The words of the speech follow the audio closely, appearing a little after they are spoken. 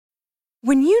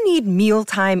When you need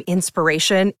mealtime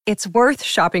inspiration, it's worth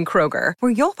shopping Kroger,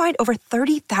 where you'll find over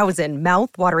 30,000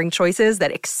 mouth-watering choices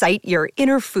that excite your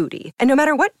inner foodie. And no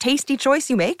matter what tasty choice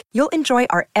you make, you'll enjoy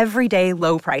our everyday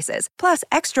low prices, plus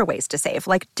extra ways to save,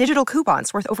 like digital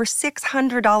coupons worth over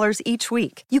 $600 each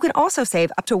week. You can also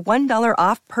save up to $1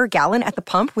 off per gallon at the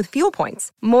pump with fuel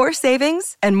points. More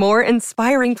savings and more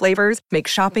inspiring flavors make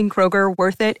shopping Kroger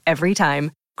worth it every time.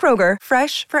 Kroger,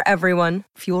 fresh for everyone.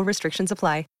 Fuel restrictions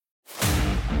apply.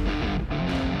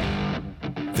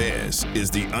 This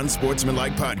is the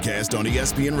Unsportsmanlike Podcast on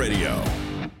ESPN Radio.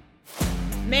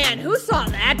 Man, who saw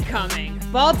that coming?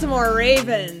 Baltimore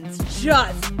Ravens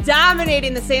just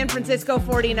dominating the San Francisco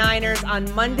 49ers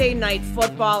on Monday Night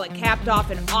Football. It capped off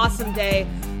an awesome day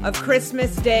of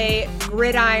Christmas Day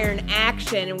gridiron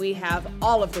action, and we have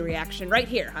all of the reaction right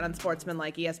here on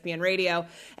Unsportsmanlike ESPN Radio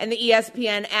and the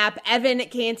ESPN app. Evan,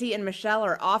 Canty, and Michelle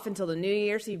are off until the new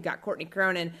year, so you've got Courtney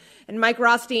Cronin and Mike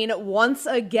Rothstein once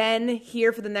again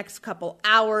here for the next couple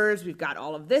hours. We've got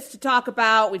all of this to talk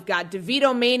about. We've got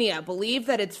DeVito Mania. Believe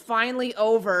that it's finally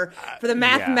over for the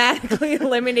mathematically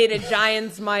eliminated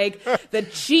Giants, Mike. The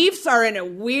Chiefs are in a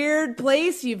weird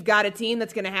place. You've got a team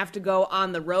that's going to have to go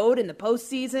on the road in the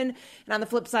postseason. And on the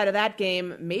flip side of that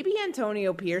game, maybe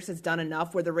Antonio Pierce has done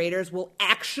enough where the Raiders will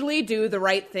actually do the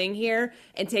right thing here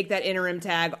and take that interim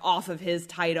tag off of his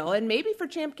title. And maybe for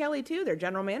Champ Kelly, too, their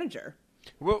general manager.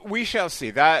 Well, we shall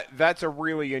see. That's a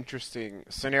really interesting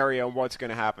scenario and what's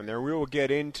going to happen there. We will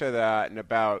get into that in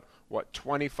about,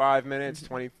 25 minutes,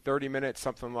 30 minutes,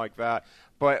 something like that.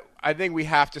 But I think we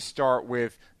have to start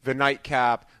with the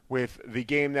nightcap, with the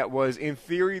game that was, in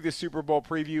theory, the Super Bowl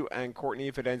preview. And, Courtney,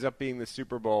 if it ends up being the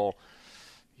Super Bowl,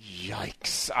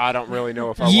 yikes. I don't really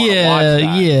know if I want to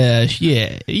watch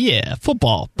that. Yeah,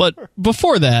 football. But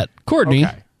before that, Courtney,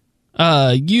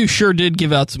 you sure did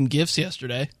give out some gifts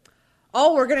yesterday.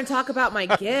 Oh, we're going to talk about my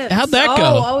gifts. How'd that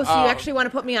go? So you actually want to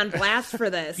put me on blast for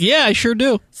this. Yeah, I sure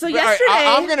do. So yesterday...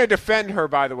 I'm going to defend her,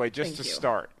 by the way, just to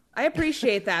start. I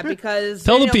appreciate that because...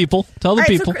 Tell the people. So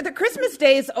the Christmas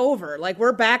day is over. Like,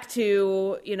 we're back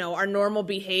to, our normal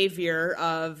behavior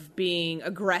of being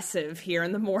aggressive here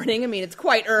in the morning. I mean, it's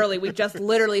quite early. We just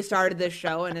literally started this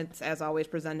show, and it's, as always,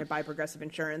 presented by Progressive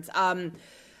Insurance.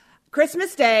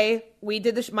 Christmas day,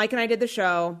 Mike and I did the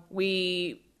show.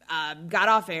 We... got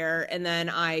off air, and then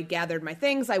I gathered my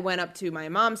things. I went up to my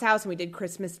mom's house, and we did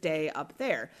Christmas Day up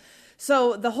there.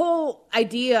 So the whole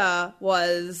idea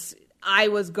was I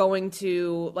was going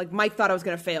to, Mike thought I was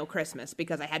going to fail Christmas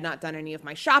because I had not done any of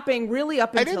my shopping really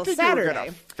up until Saturday. You were going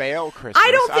to fail Christmas.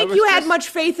 I don't think you had much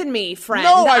faith in me, friend.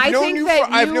 No,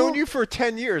 I've known you for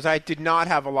 10 years. I did not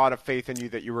have a lot of faith in you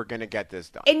that you were going to get this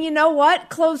done. And you know what?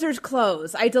 Closers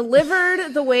close. I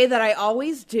delivered the way that I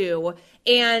always do.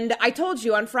 And I told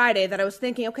you on Friday that I was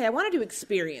thinking, okay, I want to do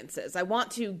experiences. I want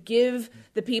to give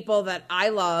the people that I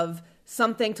love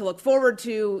something to look forward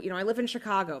to. I live in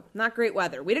Chicago. Not great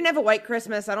weather. We didn't have a white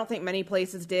Christmas. I don't think many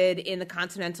places did in the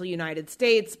continental United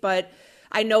States, but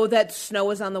I know that snow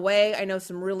is on the way. I know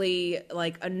some really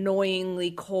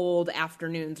annoyingly cold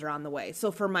afternoons are on the way.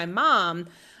 So for my mom,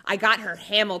 I got her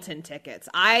Hamilton tickets.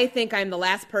 I think I'm the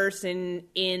last person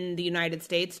in the United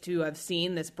States to have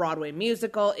seen this Broadway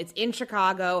musical. It's in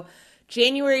Chicago,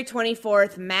 January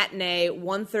 24th, matinee,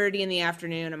 1:30 in the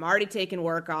afternoon. I'm already taking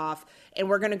work off, and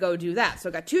we're going to go do that. So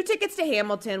I got 2 tickets to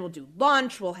Hamilton. We'll do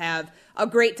lunch. We'll have a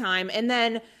great time. And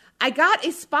then I got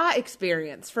a spa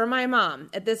experience for my mom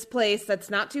at this place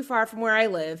that's not too far from where I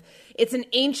live. It's an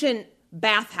ancient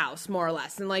bathhouse, more or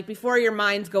less. And before your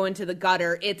minds go into the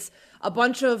gutter, it's a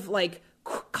bunch of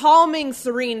calming,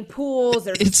 serene pools.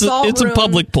 There's it's salt a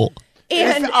public pool.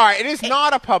 And all right, it is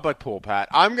not a public pool, Pat.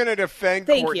 I'm going to defend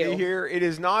Courtney you. here. It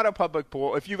is not a public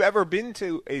pool. If you've ever been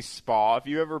to a spa, if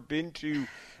you've ever been to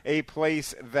a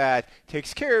place that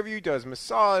takes care of you, does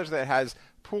massage, that has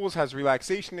pools, has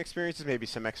relaxation experiences, maybe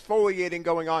some exfoliating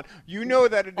going on, you know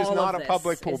that it is not a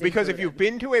public pool. Because if you've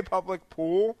been to a public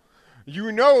pool,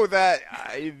 you know that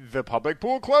the public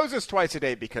pool closes twice a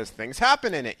day because things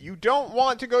happen in it. You don't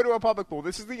want to go to a public pool.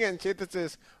 This is the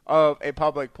antithesis of a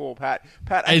public pool, Pat.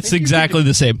 It's exactly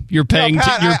the same. You're paying.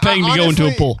 You're paying to go into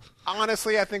a pool.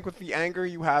 Honestly, I think with the anger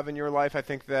you have in your life, I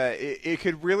think that it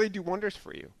could really do wonders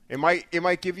for you. It might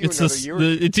give you another year.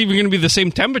 It's even going to be the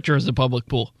same temperature as a public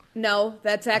pool. No,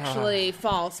 that's actually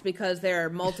false because there are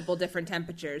multiple different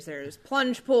temperatures. There's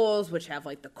plunge pools, which have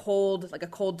the cold, like a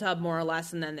cold tub more or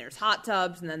less, and then there's hot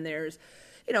tubs, and then there's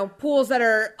pools that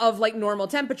are of like normal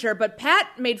temperature. But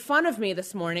Pat made fun of me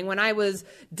this morning when I was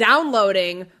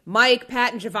downloading Mike,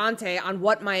 Pat, and Javante on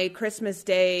what my Christmas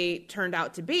day turned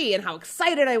out to be and how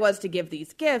excited I was to give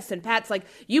these gifts. And Pat's like,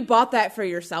 you bought that for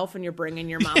yourself and you're bringing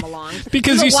your mom along.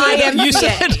 Because you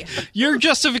said your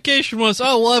justification was,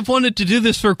 oh, well, I've wanted to do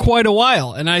this for quite a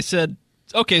while. And I said,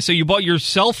 okay, so you bought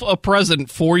yourself a present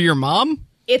for your mom?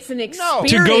 It's an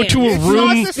experience. To go to a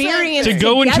room, to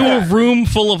go into a room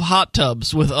full of hot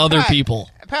tubs with other people.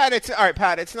 Pat, it's all right.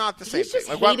 Pat, it's not the same. He's just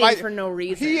thing. hating for no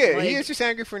reason. He is just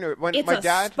angry for no. When it's my a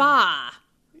dad, spa.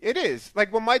 It is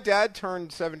like when my dad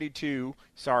turned 72.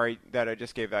 Sorry that I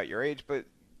just gave out your age, but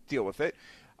deal with it.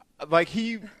 Like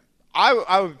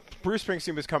Bruce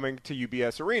Springsteen was coming to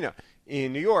UBS Arena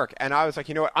in New York, and I was like,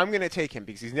 you know what, I'm going to take him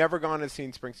because he's never gone and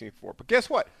seen Springsteen before. But guess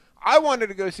what? I wanted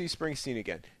to go see Springsteen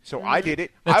again, so I did it.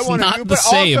 That's I wanted not to, the but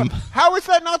same. Also, how is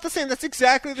that not the same? That's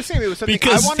exactly the same. It was something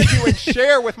I wanted to do and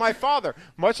share with my father,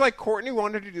 much like Courtney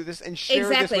wanted to do this and share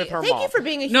this with her mom. Thank you for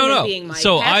being a human being, Mike.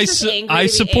 So Pat's I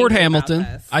support Hamilton.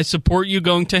 I support you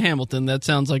going to Hamilton. That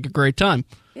sounds like a great time.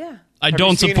 Yeah. I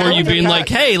don't support you being like,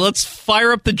 hey, let's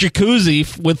fire up the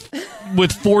jacuzzi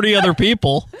with 40 other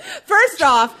people. First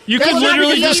off, you could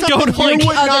literally just go to like... You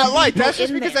would not like. That's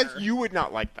just because you would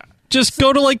not like that. Just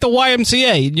go to like the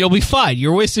YMCA and you'll be fine.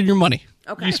 You're wasting your money.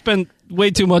 Okay. You spent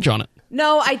way too much on it.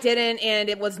 No, I didn't, and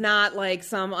it was not like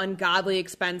some ungodly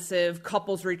expensive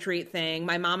couples retreat thing.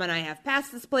 My mom and I have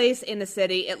passed this place in the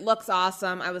city. It looks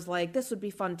awesome. I was like, this would be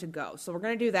fun to go. So we're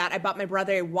going to do that. I bought my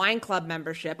brother a wine club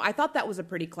membership. I thought that was a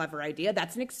pretty clever idea.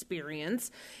 That's an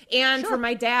experience. And for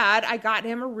my dad, I got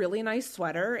him a really nice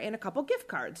sweater and a couple gift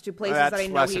cards to places that I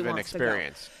know he wants to go.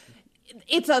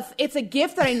 It's a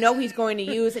gift that I know he's going to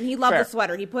use, and he loved the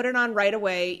sweater. He put it on right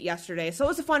away yesterday, so it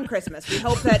was a fun Christmas. We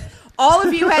hope that all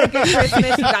of you had a good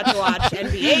Christmas. You got to watch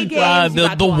NBA games. The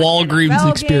Walgreens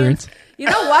NFL experience. Games. You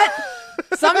know what?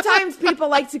 Sometimes people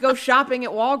like to go shopping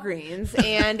at Walgreens,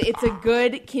 and it's a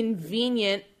good,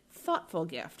 convenient, thoughtful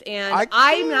gift. And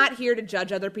I'm not here to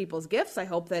judge other people's gifts. I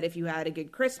hope that if you had a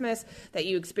good Christmas, that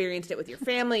you experienced it with your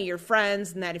family, your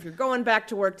friends, and that if you're going back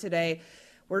to work today,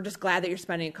 we're just glad that you're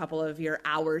spending a couple of your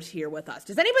hours here with us.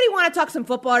 Does anybody want to talk some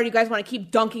football, or do you guys want to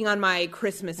keep dunking on my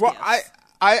Christmas gifts?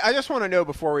 I just want to know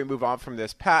before we move on from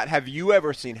this, Pat, have you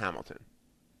ever seen Hamilton?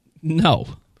 No.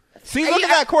 See, look at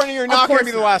that, Courtney. You're not going to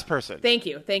be the last person. Thank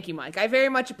you, Mike. I very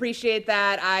much appreciate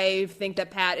that. I think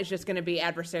that Pat is just going to be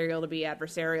adversarial to be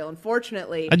adversarial.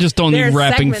 Unfortunately, I just don't need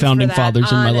rapping founding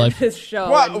fathers in my life. This show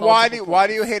why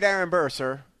do you hate Aaron Burr,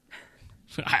 sir?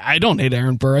 I don't hate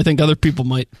Aaron Burr. I think other people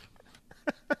might.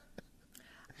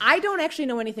 I don't actually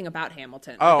know anything about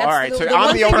Hamilton. Oh, all right. So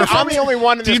I'm the only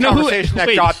one in this conversation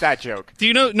that got that joke. Do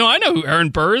you know? No, I know who Aaron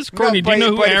Burr is. Courtney, do you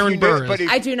know who Aaron Burr is?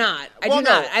 I do not.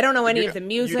 I don't know any of the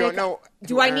music. You don't know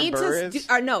do I need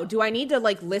to? Do I need to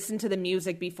like listen to the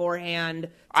music beforehand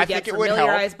to get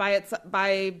familiarized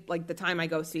by like the time I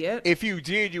go see it? If you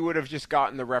did, you would have just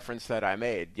gotten the reference that I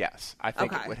made. Yes, I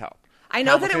think it would help. I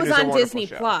know that it was on Disney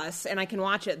Plus, and I can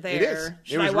watch it there. It is.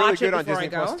 Should I watch really good it on before Disney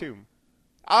I go? Plus too.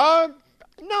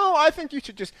 No, I think you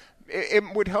should just. It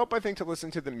would help, I think, to listen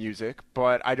to the music,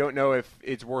 but I don't know if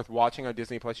it's worth watching on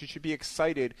Disney Plus. You should be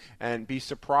excited and be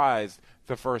surprised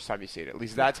the first time you see it. At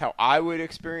least that's how I would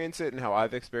experience it and how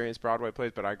I've experienced Broadway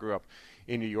plays. But I grew up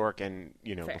in New York, and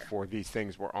before these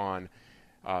things were on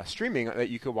streaming that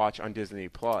you could watch on Disney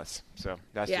Plus. So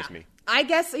that's just me. I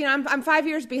guess, I'm 5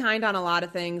 years behind on a lot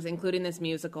of things, including this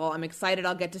musical. I'm excited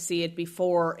I'll get to see it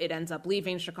before it ends up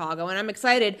leaving Chicago. And I'm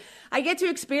excited I get to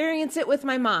experience it with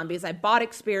my mom because I bought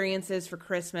experiences for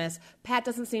Christmas. Pat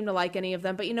doesn't seem to like any of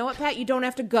them. But you know what, Pat? You don't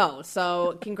have to go.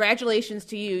 So congratulations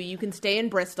to you. You can stay in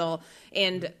Bristol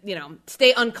and,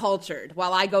 stay uncultured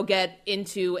while I go get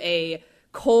into a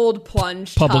cold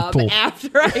plunge tub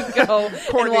after I go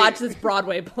and watch this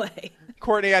Broadway play.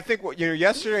 Courtney, I think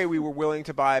yesterday we were willing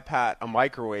to buy Pat a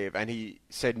microwave, and he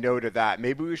said no to that.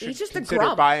 Maybe we should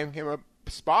consider buying him a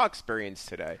spa experience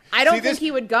today. I don't think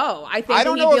he would go. I think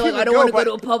he'd be like, I don't want to go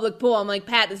to a public pool. I'm like,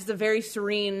 Pat, this is a very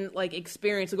serene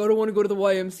experience. Like, I don't want to go to the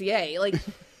YMCA. Like,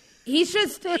 he's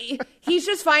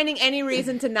just finding any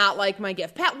reason to not like my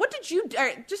gift. Pat, what did you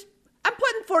I'm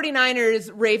putting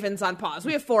 49ers Ravens on pause.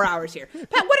 We have 4 hours here.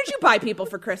 Pat, what did you buy people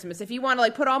for Christmas? If you want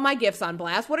to put all my gifts on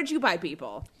blast, what did you buy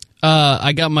people?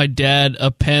 I got my dad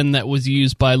a pen that was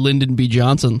used by Lyndon B.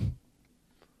 Johnson.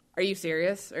 Are you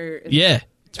serious? Yeah,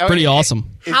 it's pretty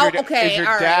awesome. Is your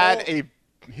dad a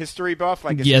history buff?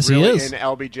 Yes, he really is. in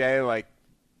LBJ?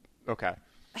 Okay.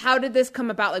 how did this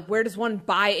come about? Like, where does one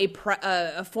buy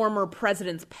a former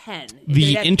president's pen?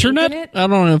 The internet? I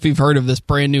don't know if you've heard of this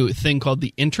brand new thing called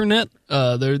the internet.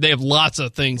 They have lots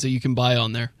of things that you can buy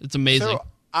on there. It's amazing. So,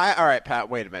 all right, Pat,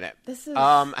 wait a minute. This is...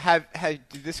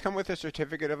 did this come with a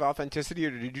certificate of authenticity,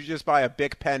 or did you just buy a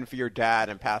big pen for your dad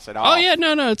and pass it off? Oh, yeah,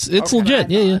 no, it's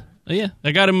legit. Yeah.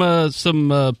 I got him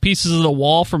some pieces of the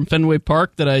wall from Fenway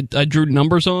Park that I drew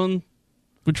numbers on,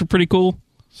 which were pretty cool.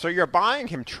 So you're buying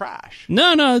him trash?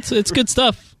 No, it's good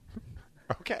stuff.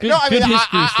 Okay. Good, no, I mean,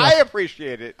 I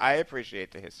appreciate it. I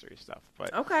appreciate the history stuff.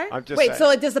 But okay. I'm just Wait, saying.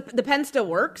 so does the pen still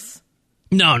works?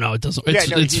 No, it doesn't.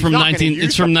 It's from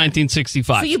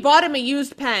 1965. So you bought him a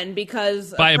used pen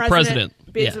because by a president.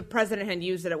 Because a president had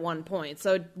used it at one point.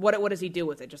 So what does he do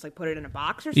with it? Just like put it in a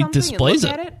box or something? He displays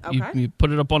and look it. At it? Okay. You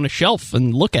put it up on a shelf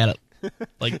and look at it.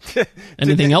 Like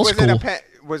anything else cool.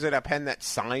 Was it a pen that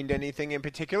signed anything in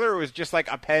particular, or was it just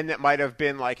like a pen that might have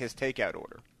been like his takeout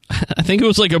order? I think it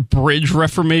was like a Bridge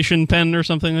Reformation pen or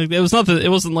something like that. It was nothing. It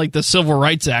wasn't like the Civil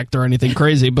Rights Act or anything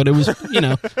crazy, but it was,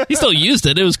 he still used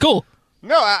it. It was cool.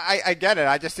 No, I get it.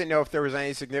 I just didn't know if there was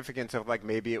any significance of, like,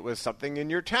 maybe it was something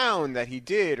in your town that he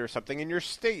did or something in your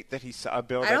state that a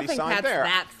bill that he signed there. I don't think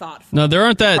Pat's that thoughtful. No, there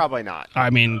aren't that. Probably not.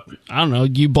 I mean, I don't know.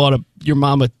 You bought your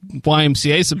mom a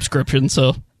YMCA subscription,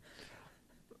 so.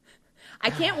 I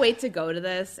can't wait to go to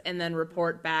this and then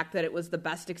report back that it was the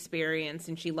best experience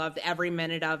and she loved every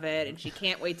minute of it and she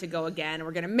can't wait to go again.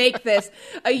 We're going to make this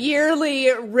a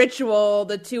yearly ritual,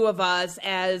 the two of us,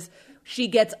 as she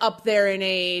gets up there in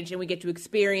age and we get to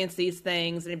experience these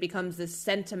things and it becomes this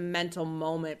sentimental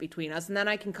moment between us. And then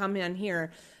I can come in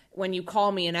here when you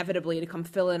call me inevitably to come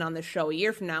fill in on this show a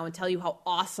year from now and tell you how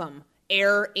awesome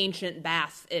Air Ancient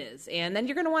Bath is. And then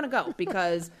you're going to want to go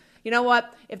because... You know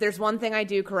what? If there's one thing I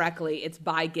do correctly, it's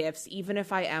buy gifts, even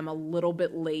if I am a little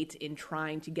bit late in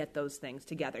trying to get those things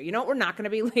together. You know what we're not going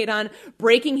to be late on?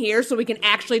 Breaking here so we can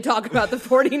actually talk about the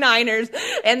 49ers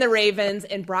and the Ravens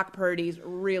and Brock Purdy's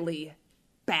really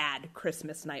bad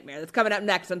Christmas nightmare. That's coming up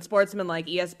next on Sportsmanlike,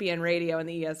 ESPN Radio, and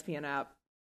the ESPN app.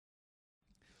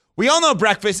 We all know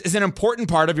breakfast is an important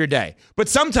part of your day, but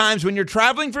sometimes when you're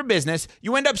traveling for business,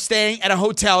 you end up staying at a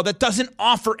hotel that doesn't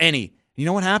offer any. You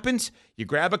know what happens? You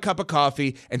grab a cup of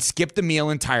coffee and skip the meal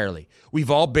entirely. We've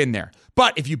all been there.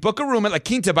 But if you book a room at La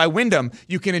Quinta by Wyndham,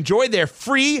 you can enjoy their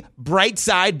free Bright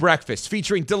Side breakfast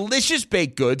featuring delicious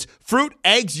baked goods, fruit,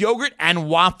 eggs, yogurt, and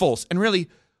waffles. And really,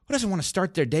 who doesn't want to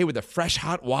start their day with a fresh,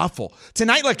 hot waffle?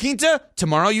 Tonight, La Quinta,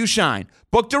 tomorrow you shine.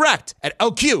 Book direct at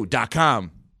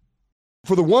LQ.com.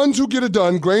 For the ones who get it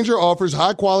done, Grainger offers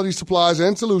high-quality supplies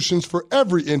and solutions for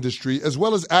every industry, as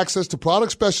well as access to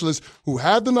product specialists who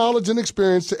have the knowledge and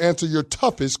experience to answer your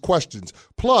toughest questions.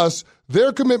 Plus,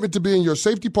 their commitment to being your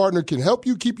safety partner can help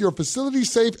you keep your facility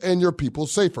safe and your people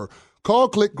safer. Call,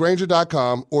 click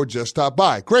Grainger.com, or just stop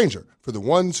by. Grainger, for the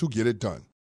ones who get it done.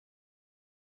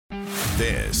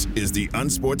 This is the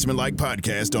Unsportsmanlike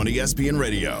Podcast on ESPN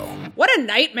Radio. What a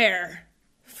nightmare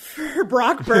for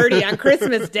Brock Purdy on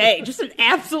Christmas Day. Just an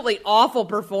absolutely awful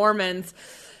performance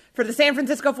for the San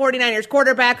Francisco 49ers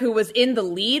quarterback who was in the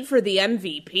lead for the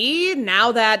MVP.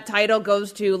 Now that title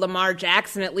goes to Lamar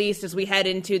Jackson, at least as we head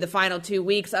into the final 2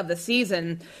 weeks of the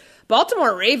season.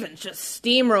 Baltimore Ravens just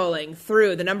steamrolling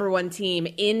through the number one team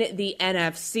in the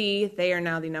NFC. They are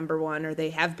now the number one, or they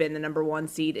have been the number one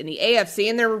seed in the AFC,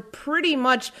 and they're pretty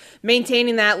much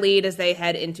maintaining that lead as they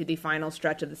head into the final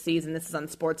stretch of the season. This is on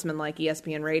Sportsmanlike,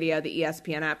 ESPN Radio, the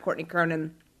ESPN app. Courtney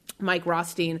Cronin, Mike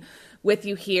Rothstein with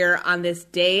you here on this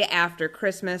day after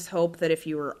Christmas. Hope that if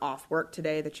you were off work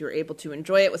today that you were able to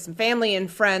enjoy it with some family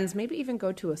and friends, maybe even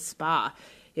go to a spa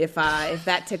if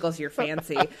that tickles your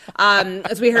fancy.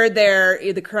 As we heard there,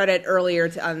 the credit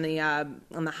earlier on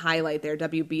the highlight there,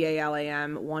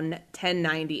 WBALAM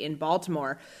 1090 in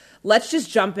Baltimore. Let's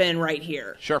just jump in right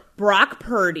here. Sure. Brock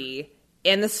Purdy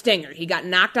and the stinger. He got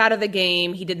knocked out of the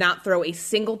game. He did not throw a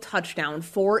single touchdown,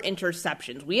 4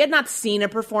 interceptions. We had not seen a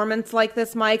performance like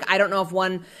this, Mike. I don't know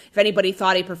if anybody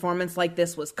thought a performance like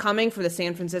this was coming for the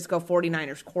San Francisco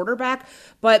 49ers quarterback,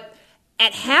 but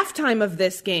at halftime of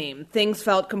this game, things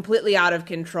felt completely out of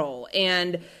control,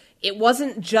 and it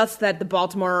wasn't just that the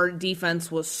Baltimore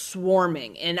defense was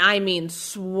swarming, and I mean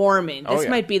swarming. This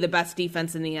might be the best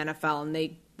defense in the NFL, and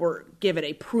they were given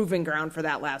a proving ground for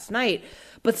that last night.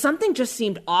 But something just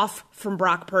seemed off from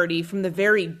Brock Purdy from the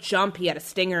very jump. He had a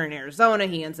stinger in Arizona.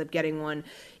 He ends up getting one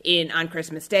on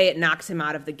Christmas Day. It knocks him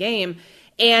out of the game.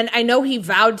 And I know he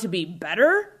vowed to be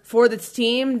better for this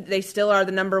team. They still are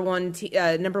the number one seed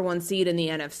in the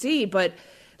NFC. But,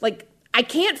 I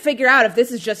can't figure out if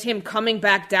this is just him coming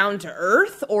back down to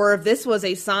earth or if this was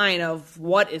a sign of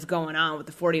what is going on with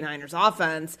the 49ers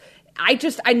offense.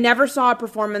 I never saw a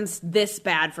performance this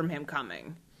bad from him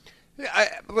coming.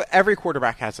 Every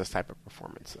quarterback has this type of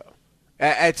performance, though.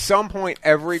 At some point,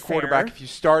 every quarterback, if you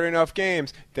start enough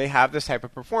games, they have this type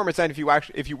of performance. And if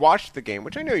you watched the game,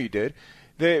 which I know you did,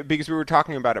 because we were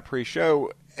talking about it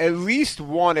pre-show, at least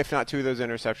one, if not two of those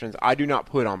interceptions, I do not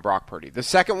put on Brock Purdy. The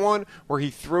second one, where he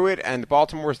threw it and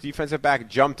Baltimore's defensive back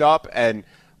jumped up and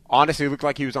honestly looked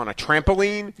like he was on a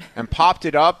trampoline and popped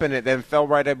it up and it then fell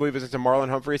right, I believe, into Marlon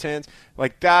Humphrey's hands.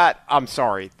 Like that, I'm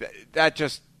sorry. That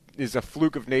just is a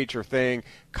fluke of nature thing.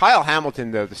 Kyle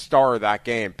Hamilton, though, the star of that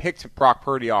game, picked Brock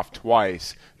Purdy off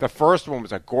twice. The first one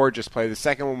was a gorgeous play. The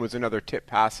second one was another tip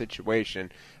pass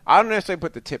situation. I don't necessarily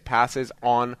put the tip passes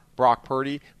on Brock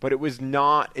Purdy, but it was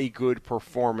not a good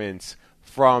performance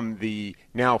from the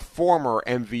now former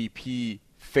MVP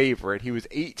favorite. He was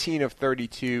 18 of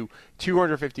 32,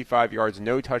 255 yards,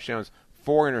 no touchdowns,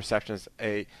 4 interceptions,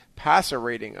 a passer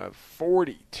rating of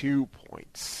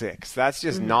 42.6. That's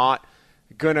just not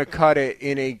going to cut it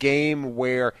in a game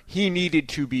where he needed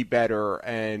to be better,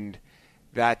 and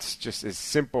that's just as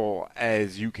simple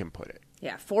as you can put it.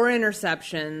 Yeah, 4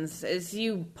 interceptions, as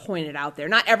you pointed out there.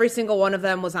 Not every single one of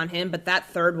them was on him, but that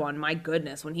third one, my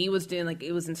goodness, when he was doing, like,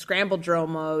 it was in scramble drill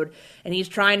mode, and he's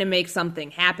trying to make something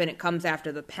happen. It comes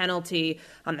after the penalty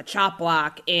on the chop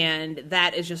block, and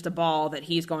that is just a ball that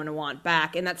he's going to want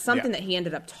back. And that's something that he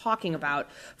ended up talking about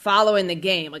following the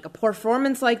game. Like, a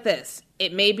performance like this,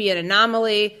 it may be an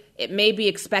anomaly, it may be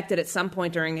expected at some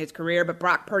point during his career, but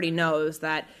Brock Purdy knows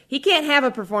that he can't have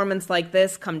a performance like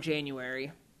this come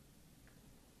January.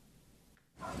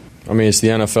 I mean, it's the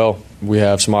NFL. We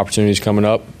have some opportunities coming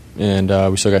up, and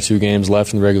we still got 2 games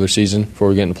left in the regular season before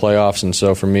we get into playoffs. And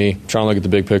so for me, trying to look at the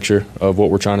big picture of what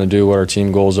we're trying to do, what our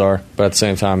team goals are. But at the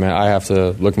same time, man, I have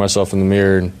to look myself in the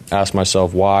mirror and ask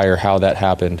myself why or how that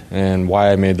happened and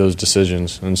why I made those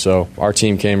decisions. And so our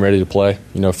team came ready to play.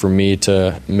 You know, for me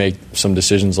to make some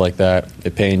decisions like that,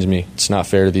 it pains me. It's not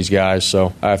fair to these guys.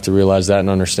 So I have to realize that and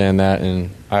understand that,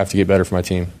 and I have to get better for my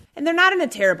team. And they're not in a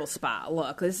terrible spot.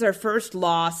 Look, this is their first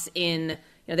loss in,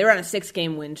 they were on a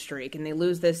 6-game win streak, and they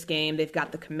lose this game. They've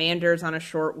got the Commanders on a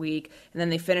short week, and then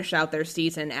they finish out their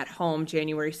season at home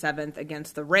January 7th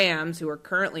against the Rams, who are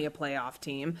currently a playoff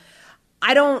team.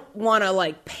 I don't want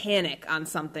to, panic on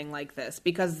something like this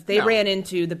because they ran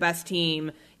into the best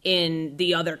team in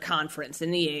the other conference, in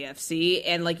the AFC.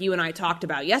 And like you and I talked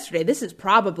about yesterday, this is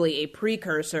probably a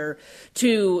precursor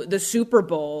to the Super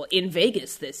Bowl in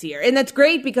Vegas this year. And that's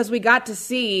great because we got to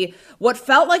see what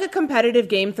felt like a competitive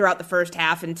game throughout the first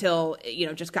half until,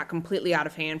 just got completely out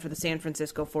of hand for the San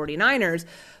Francisco 49ers.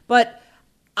 But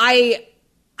I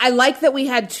like that we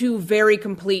had 2 very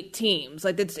complete teams.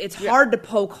 Like it's hard to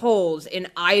poke holes in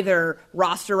either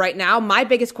roster right now. My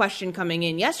biggest question coming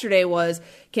in yesterday was,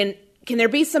 can there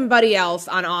be somebody else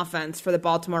on offense for the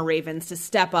Baltimore Ravens to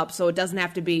step up so it doesn't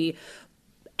have to be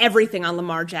everything on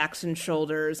Lamar Jackson's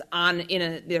shoulders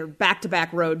in their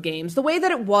back-to-back road games, the way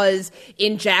that it was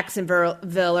in Jacksonville,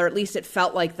 or at least it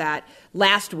felt like that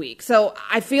last week. So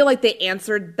I feel like they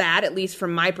answered that, at least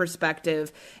from my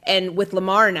perspective. And with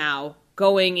Lamar now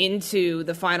going into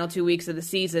the final 2 weeks of the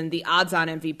season, the odds-on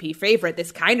MVP favorite,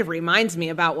 this kind of reminds me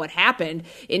about what happened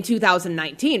in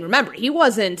 2019. Remember, he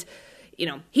wasn't...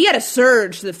 he had a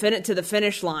surge to the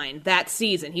finish line that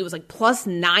season. He was like plus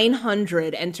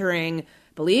 900 entering, I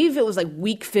believe it was like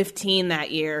week 15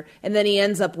 that year, and then he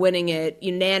ends up winning it,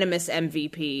 unanimous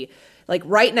MVP. Like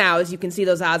right now, as you can see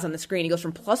those odds on the screen, he goes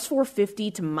from plus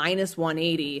 450 to minus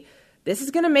 180. This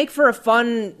is going to make for a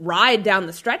fun ride down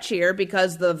the stretch here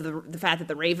because of the fact that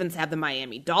the Ravens have the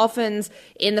Miami Dolphins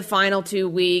in the final 2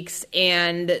 weeks,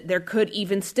 and there could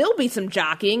even still be some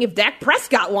jockeying if Dak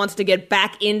Prescott wants to get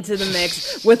back into the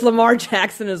mix with Lamar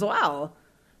Jackson as well.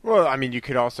 Well, I mean, you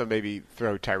could also maybe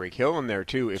throw Tyreek Hill in there,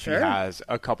 too, if he has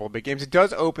a couple of big games. It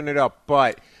does open it up,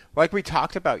 but like we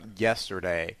talked about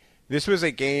yesterday, this was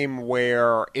a game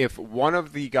where if one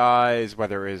of the guys,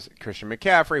 whether it is Christian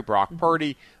McCaffrey, Brock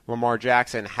Purdy, Lamar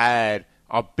Jackson, had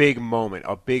a big moment,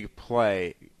 a big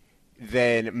play,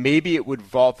 then maybe it would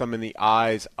vault them in the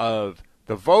eyes of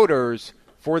the voters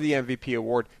for the MVP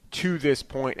award to this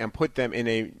point and put them in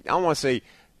a, I don't want to say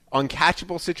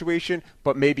uncatchable situation,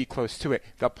 but maybe close to it.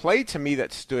 The play to me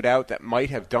that stood out that might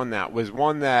have done that was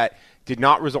one that did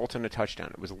not result in a touchdown.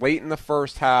 It was late in the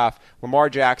first half. Lamar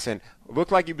Jackson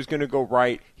looked like he was going to go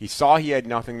right. He saw he had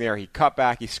nothing there. He cut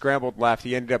back. He scrambled left.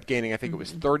 He ended up gaining, I think it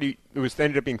was 30. It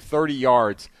ended up being 30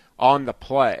 yards on the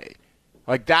play.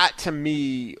 Like that to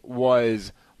me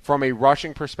was, from a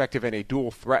rushing perspective and a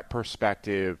dual threat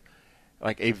perspective,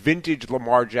 like a vintage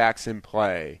Lamar Jackson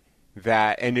play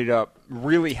that ended up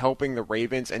really helping the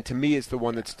Ravens, and to me it's the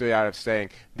one that stood out of saying,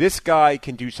 this guy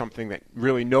can do something that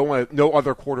really no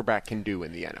other quarterback can do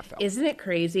in the NFL. Isn't it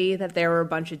crazy that there were a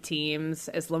bunch of teams,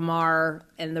 as Lamar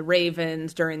and the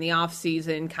Ravens during the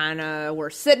offseason kind of were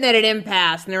sitting at an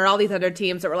impasse, and there were all these other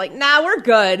teams that were like, nah, we're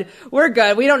good,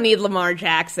 we don't need Lamar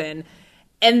Jackson.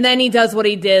 And then he does what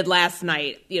he did last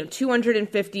night,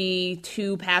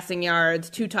 252 passing yards,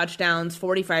 2 touchdowns,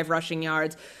 45 rushing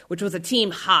yards, which was a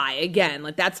team high. Again,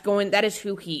 that is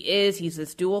who he is. He's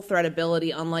this dual threat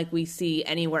ability, unlike we see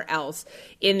anywhere else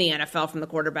in the NFL from the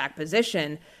quarterback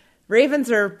position. Ravens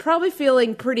are probably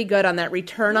feeling pretty good on that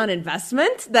return on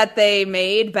investment that they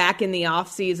made back in the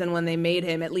offseason when they made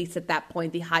him, at least at that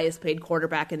point, the highest paid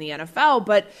quarterback in the NFL.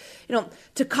 But,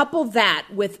 to couple that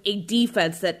with a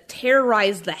defense that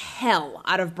terrorized the hell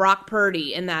out of Brock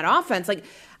Purdy in that offense,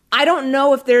 I don't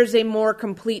know if there's a more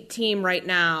complete team right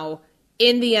now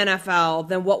in the NFL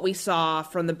than what we saw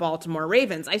from the Baltimore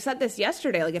Ravens. I said this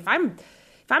yesterday, if I'm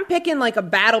picking a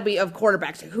battle of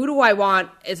quarterbacks, who do I want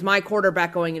as my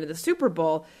quarterback going into the Super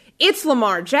Bowl? It's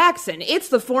Lamar Jackson. It's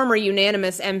the former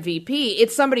unanimous MVP.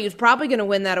 It's somebody who's probably going to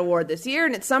win that award this year,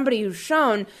 and it's somebody who's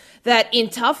shown that in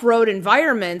tough road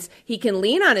environments, he can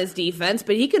lean on his defense,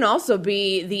 but he can also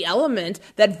be the element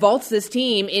that vaults this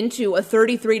team into a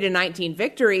 33-19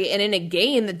 victory, and in a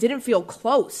game that didn't feel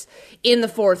close in the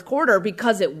fourth quarter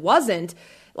because it wasn't.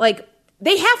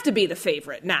 They have to be the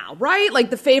favorite now, right?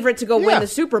 The favorite to go win the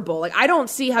Super Bowl. I don't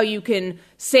see how you can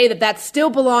say that still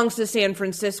belongs to San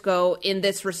Francisco in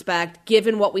this respect,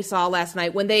 given what we saw last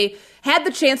night when they had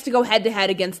the chance to go head-to-head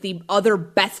against the other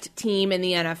best team in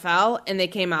the NFL, and they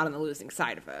came out on the losing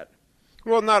side of it.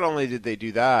 Well, not only did they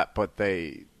do that, but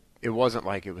it wasn't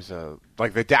like it was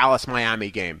like the Dallas-Miami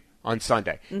game on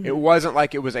Sunday. Mm-hmm. It wasn't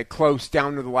like it was a close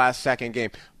down to the last second game.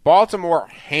 Baltimore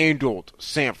handled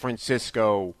San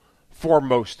Francisco for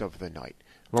most of the night.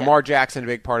 Lamar Jackson, a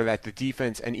big part of that. The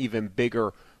defense, an even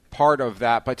bigger part of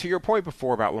that. But to your point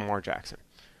before about Lamar Jackson,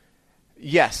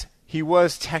 yes, he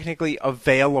was technically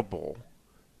available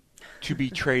to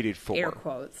be traded for. Air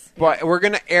quotes. But we're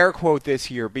going to air quote this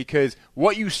here because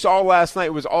what you saw last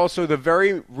night was also the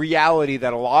very reality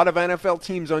that a lot of NFL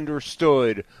teams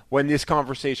understood when this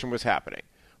conversation was happening,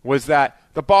 was that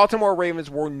the Baltimore Ravens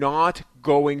were not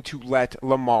going to let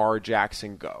Lamar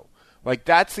Jackson go.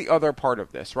 That's the other part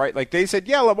of this, right? They said,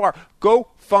 yeah, Lamar, go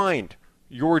find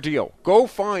your deal. Go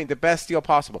find the best deal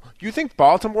possible. You think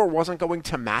Baltimore wasn't going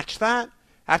to match that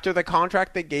after the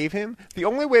contract they gave him? The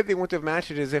only way they wouldn't have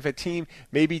matched it is if a team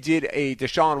maybe did a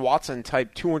Deshaun Watson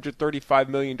type $235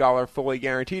 million fully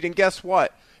guaranteed. And guess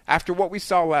what? After what we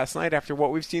saw last night, after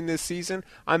what we've seen this season,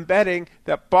 I'm betting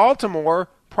that Baltimore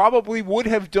probably would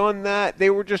have done that. They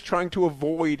were just trying to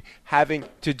avoid having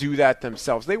to do that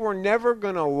themselves. They were never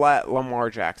going to let Lamar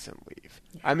Jackson leave.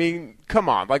 I mean, come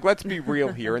on. Let's be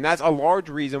real here. And that's a large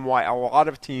reason why a lot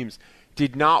of teams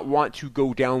did not want to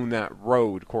go down that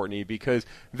road, Courtney, because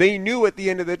they knew at the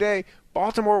end of the day,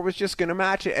 Baltimore was just going to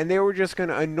match it, and they were just going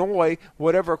to annoy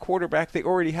whatever quarterback they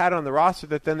already had on the roster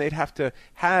that then they'd have to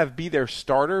have be their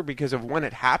starter because of when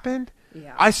it happened.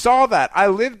 Yeah. I saw that. I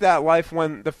lived that life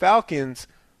when the Falcons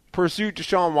pursued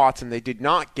Deshaun Watson. They did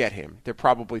not get him. They're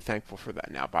probably thankful for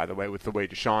that now, by the way, with the way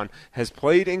Deshaun has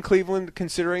played in Cleveland,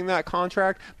 considering that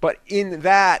contract. But in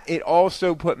that, it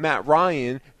also put Matt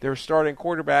Ryan, their starting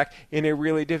quarterback, in a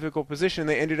really difficult position.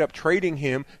 They ended up trading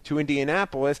him to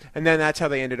Indianapolis, and then that's how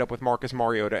they ended up with Marcus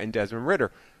Mariota and Desmond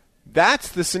Ridder. That's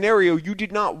the scenario you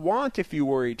did not want if you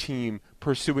were a team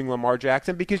pursuing Lamar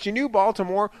Jackson, because you knew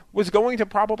Baltimore was going to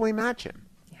probably match him.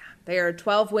 They are a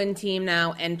 12-win team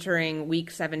now entering Week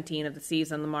 17 of the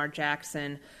season. Lamar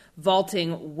Jackson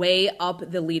vaulting way up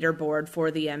the leaderboard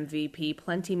for the MVP.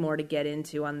 Plenty more to get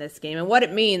into on this game and what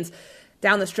it means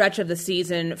down the stretch of the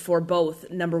season for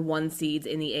both number one seeds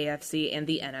in the AFC and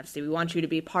the NFC. We want you to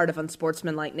be part of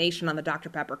Unsportsmanlike Nation on the Dr.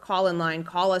 Pepper call-in line.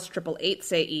 Call us,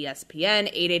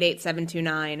 888-SAY-ESPN,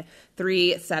 888-729-3776.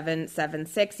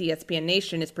 ESPN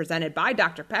Nation is presented by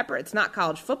Dr. Pepper. It's not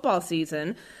college football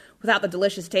season without the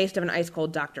delicious taste of an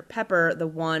ice-cold Dr. Pepper, the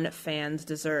one fans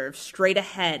deserve. Straight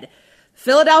ahead,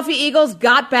 Philadelphia Eagles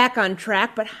got back on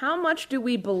track, but how much do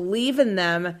we believe in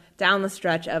them down the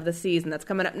stretch of the season? That's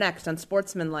coming up next on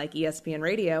Sportsmanlike ESPN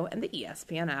Radio and the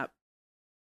ESPN app.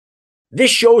 This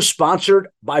show is sponsored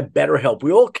by BetterHelp.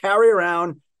 We all carry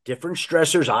around different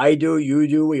stressors. I do, you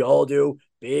do, we all do,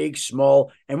 big,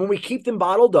 small. And when we keep them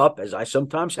bottled up, as I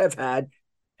sometimes have had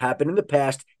happen in the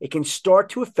past, it can start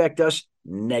to affect us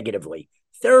negatively.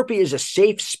 Therapy is a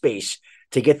safe space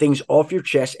to get things off your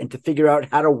chest and to figure out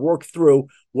how to work through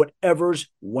whatever's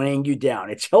weighing you down.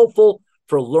 It's helpful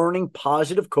for learning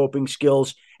positive coping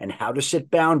skills and how to set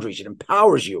boundaries. It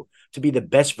empowers you to be the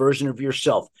best version of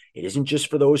yourself. It isn't just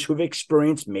for those who have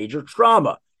experienced major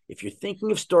trauma. If you're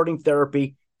thinking of starting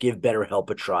therapy, give BetterHelp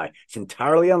a try. It's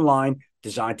entirely online,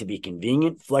 designed to be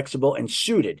convenient, flexible, and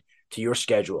suited to your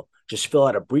schedule. Just fill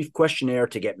out a brief questionnaire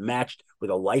to get matched with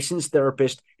a licensed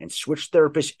therapist and switch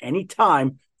therapists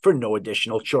anytime for no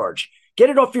additional charge. Get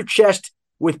it off your chest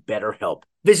with BetterHelp.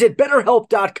 Visit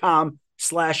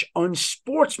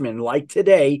BetterHelp.com/unsportsmanlike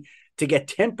today to get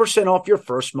 10% off your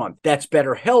first month. That's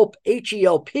BetterHelp,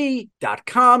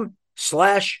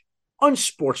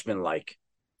 HELP.com/unsportsmanlike.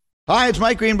 Hi, it's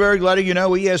Mike Greenberg letting you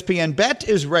know ESPN Bet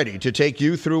is ready to take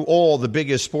you through all the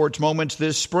biggest sports moments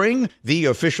this spring. The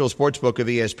official sportsbook of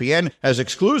ESPN has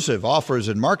exclusive offers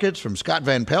and markets from Scott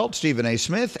Van Pelt, Stephen A.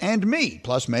 Smith, and me,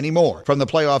 plus many more. From the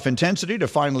playoff intensity to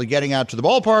finally getting out to the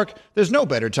ballpark, there's no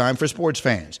better time for sports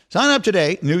fans. Sign up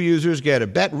today. New users get a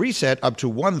bet reset up to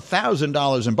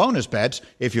 $1,000 in bonus bets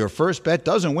if your first bet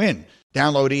doesn't win.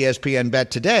 Download ESPN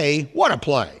Bet today. What a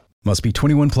play. Must be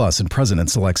 21 plus and present in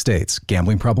select states.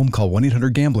 Gambling problem? Call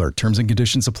 1-800-GAMBLER. Terms and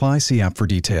conditions apply. See app for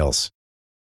details.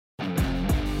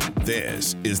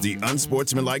 This is the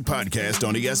Unsportsmanlike Podcast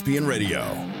on ESPN Radio.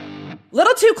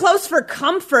 Little too close for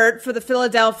comfort for the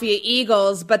Philadelphia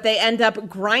Eagles, but they end up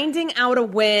grinding out a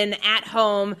win at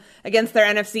home against their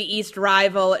NFC East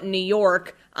rival, New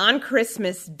York, on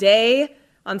Christmas Day.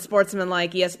 On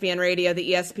Sportsmanlike, ESPN Radio,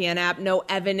 the ESPN app, no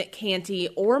Evan Canty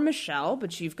or Michelle,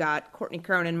 but you've got Courtney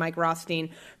Cronin, Mike Rothstein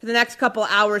for the next couple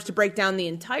hours to break down the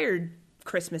entire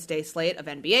Christmas Day slate of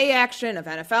NBA action, of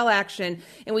NFL action,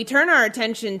 and we turn our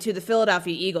attention to the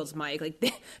Philadelphia Eagles, Mike.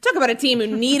 Talk about a team who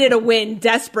needed a win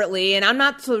desperately, and I'm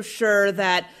not so sure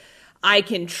that I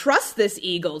can trust this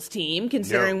Eagles team,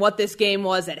 considering what this game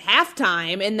was at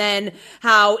halftime, and then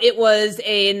how it was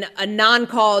a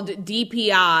non-called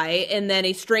DPI and then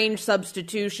a strange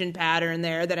substitution pattern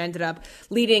there that ended up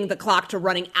leading the clock to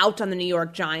running out on the New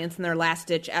York Giants in their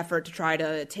last-ditch effort to try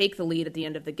to take the lead at the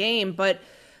end of the game. But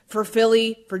for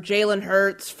Philly, for Jalen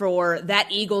Hurts, for that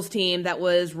Eagles team that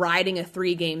was riding a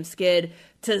 3-game skid,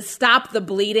 to stop the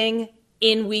bleeding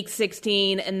in Week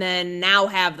 16 and then now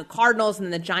have the Cardinals and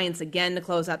then the Giants again to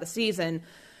close out the season,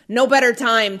 no better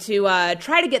time to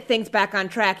try to get things back on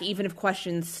track, even if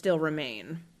questions still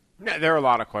remain. Yeah, there are a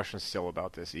lot of questions still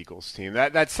about this Eagles team.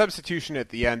 That substitution at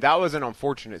the end, that was an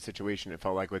unfortunate situation, it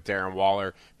felt like, with Darren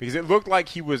Waller, because it looked like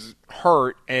he was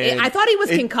hurt. And I thought he was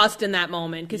concussed in that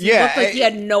moment, because he looked like he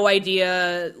had no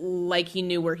idea, like he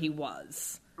knew where he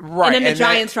was. Right. And then the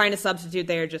Giants trying to substitute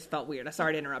there just felt weird.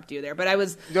 Sorry to interrupt you there, but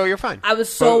No, you're fine. I was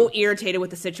so irritated with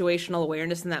the situational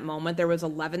awareness in that moment. There was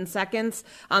 11 seconds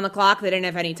on the clock. They didn't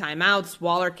have any timeouts.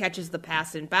 Waller catches the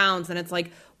pass in bounds, and it's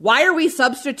like, why are we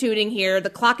substituting here? The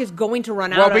clock is going to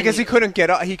run out. Well, because he couldn't get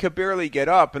up. He could barely get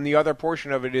up. And the other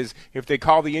portion of it is, if they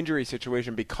call the injury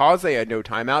situation because they had no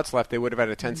timeouts left, they would have had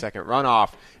a 10-second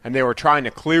runoff. And they were trying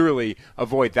to clearly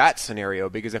avoid that scenario,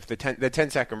 because if the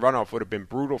 10-second runoff would have been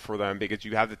brutal for them, because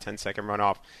you have the 10-second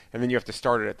runoff and then you have to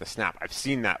start it at the snap. I've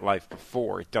seen that life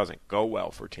before. It doesn't go well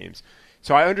for teams.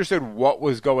 So I understood what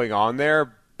was going on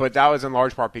there, but that was in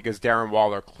large part because Darren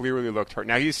Waller clearly looked hurt.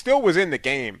 Now, he still was in the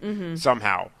game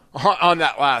somehow on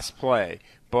that last play.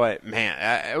 But, man,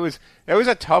 it was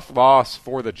a tough loss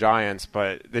for the Giants,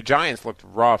 but the Giants looked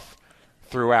rough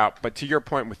throughout. But to your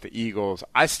point with the Eagles,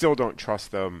 I still don't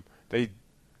trust them. They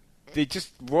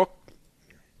just look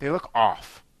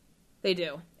off. They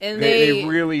do. And they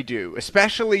really do,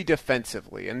 especially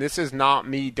defensively. And this is not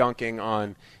me dunking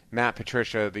on Matt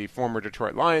Patricia, the former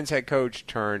Detroit Lions head coach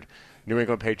turned New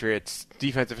England Patriots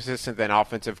defensive assistant, then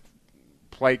offensive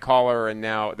play caller, and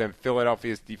then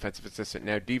Philadelphia's defensive assistant,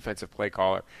 now defensive play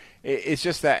caller. It's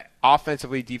just that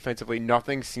offensively, defensively,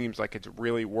 nothing seems like it's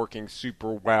really working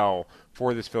super well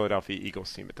for this Philadelphia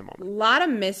Eagles team at the moment. A lot of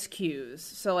miscues.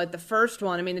 So, the first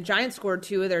one, the Giants scored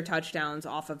two of their 3 touchdowns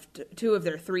off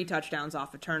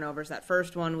of turnovers. That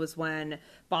first one was when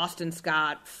Boston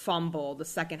Scott fumbled the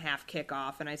second half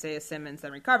kickoff, and Isaiah Simmons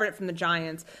then recovered it from the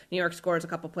Giants. New York scores a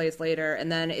couple plays later,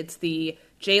 and then it's the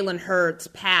Jalen Hurts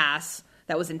pass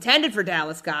that was intended for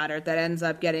Dallas Goedert that ends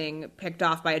up getting picked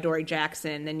off by Adoree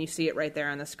Jackson, and you see it right there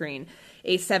on the screen.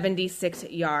 A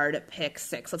 76-yard pick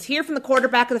six. Let's hear from the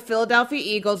quarterback of the Philadelphia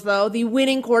Eagles, though, the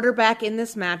winning quarterback in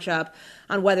this matchup,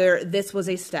 on whether this was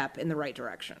a step in the right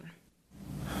direction.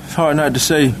 It's hard not to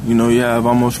say. You have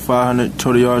almost 500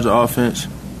 total yards of offense.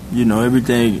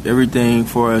 Everything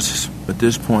for us at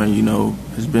this point,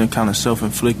 has been kind of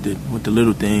self-inflicted with the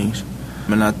little things.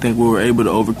 And I think we were able to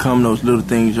overcome those little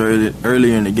things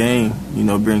earlier in the game.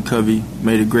 Brent Covey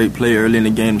made a great play early in the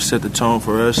game to set the tone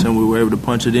for us, and we were able to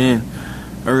punch it in.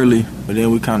 early, but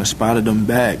then we kind of spotted them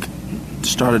back,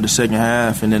 started the second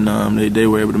half, and then they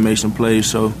were able to make some plays.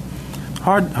 So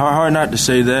hard not to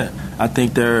say that. I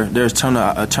think there's a ton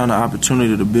of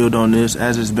opportunity to build on this,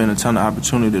 as it's been a ton of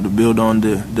opportunity to build on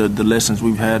the lessons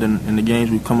we've had in the games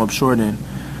we've come up short in.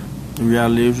 The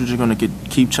reality is we're just going to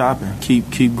keep chopping,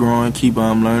 keep growing, keep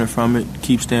learning from it,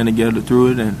 keep staying together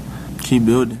through it, and keep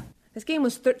building. This game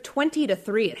was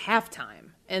 20-3 at halftime.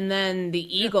 And then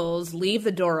the Eagles leave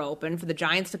the door open for the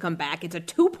Giants to come back. It's a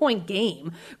 2-point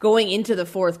game going into the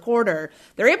fourth quarter.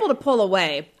 They're able to pull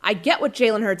away. I get what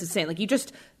Jalen Hurts is saying.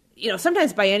 Like,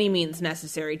 sometimes by any means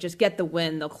necessary, just get the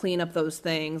win. They'll clean up those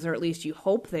things, or at least you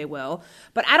hope they will.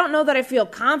 But I don't know that I feel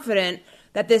confident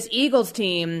that this Eagles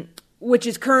team, which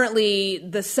is currently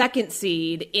the second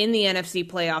seed in the NFC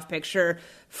playoff picture,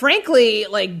 frankly,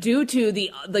 due to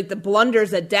the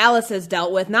blunders that Dallas has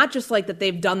dealt with, not just that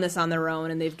they've done this on their own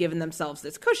and they've given themselves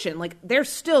this cushion. There's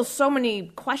still so many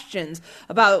questions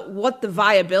about what the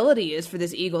viability is for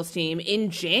this Eagles team in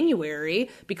January,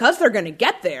 because they're going to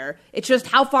get there. It's just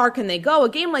how far can they go? A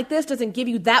game like this doesn't give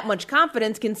you that much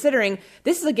confidence, considering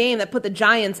this is a game that put the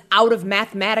Giants out of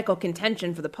mathematical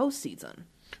contention for the postseason.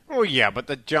 Oh, yeah, but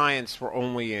the Giants were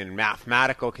only in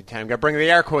mathematical contention. Got to bring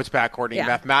the air quotes back, Courtney. Yeah.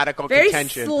 Mathematical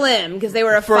contention. Very slim, because they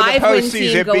were a 5-win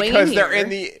team going because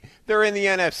in here. They're in the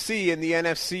NFC, and the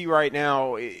NFC right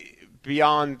now,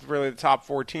 beyond really the top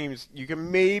 4 teams, you can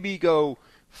maybe go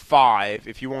 5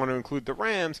 if you want to include the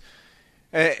Rams.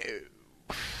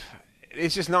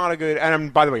 It's just not a good, and I'm,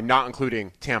 by the way, not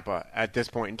including Tampa at this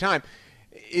point in time.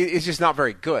 It's just not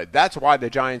very good. That's why the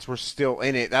Giants were still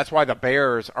in it. That's why the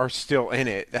Bears are still in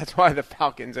it. That's why the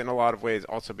Falcons, in a lot of ways,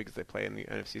 also because they play in the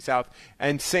NFC South,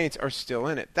 and Saints are still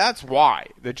in it. That's why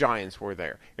the Giants were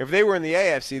there. If they were in the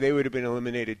AFC, they would have been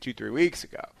eliminated 2-3 weeks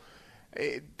ago.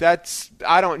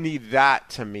 I don't need that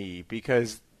to me,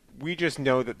 because we just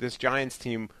know that this Giants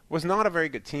team was not a very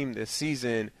good team this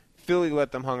season. Philly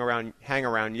let them hang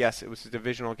around. Yes, it was a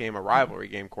divisional game, a rivalry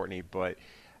game, Courtney, but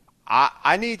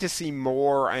I need to see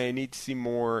more. I need to see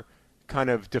more kind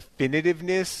of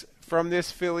definitiveness from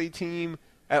this Philly team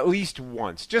at least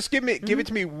once. Just give it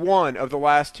to me one of the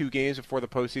last 2 games before the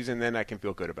postseason, then I can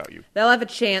feel good about you. They'll have a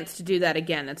chance to do that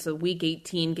again. It's a Week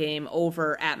 18 game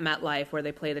over at MetLife where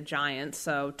they play the Giants.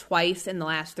 So twice in the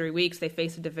last 3 weeks they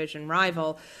face a division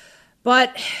rival.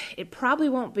 But it probably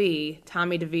won't be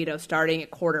Tommy DeVito starting at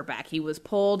quarterback. He was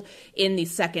pulled in the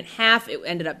second half. It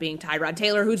ended up being Tyrod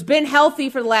Taylor, who's been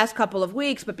healthy for the last couple of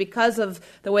weeks, but because of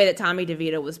the way that Tommy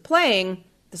DeVito was playing,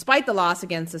 despite the loss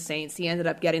against the Saints, he ended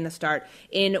up getting the start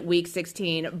in Week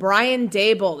 16. Brian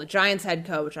Daboll, the Giants head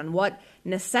coach, on what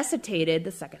necessitated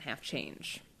the second half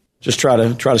change. Just try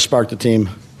to spark the team.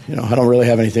 I don't really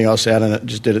have anything else to add on it.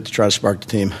 Just did it to try to spark the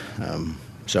team.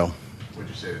 What'd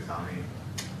you say to Tommy?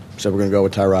 So we're going to go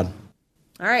with Tyrod.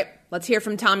 All right, let's hear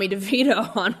from Tommy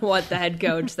DeVito on what the head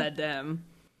coach said to him.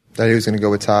 That he was going to go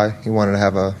with Ty. He wanted to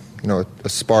have a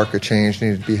spark, a change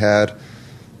needed to be had.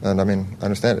 And, I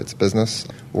understand it. It's business.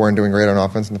 We weren't doing great on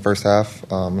offense in the first half.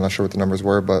 I'm not sure what the numbers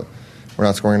were, but we're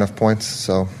not scoring enough points.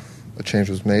 So a change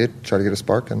was made, try to get a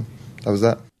spark, and that was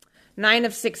that. 9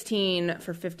 of 16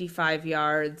 for 55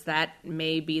 yards. That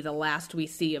may be the last we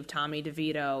see of Tommy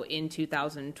DeVito in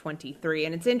 2023.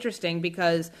 And it's interesting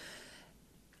because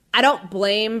I don't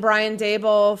blame Brian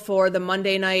Daboll for the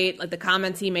Monday night, the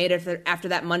comments he made after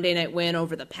that Monday night win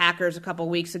over the Packers a couple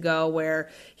weeks ago, where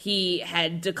he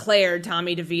had declared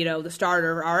Tommy DeVito the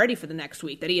starter already for the next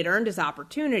week, that he had earned his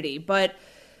opportunity. But,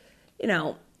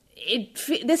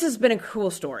 this has been a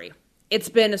cool story. It's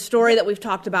been a story that we've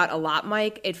talked about a lot,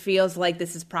 Mike. It feels like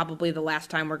this is probably the last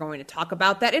time we're going to talk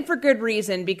about that, and for good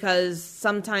reason, because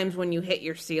sometimes when you hit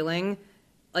your ceiling,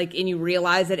 and you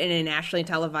realize it in a nationally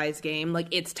televised game,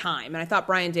 it's time. And I thought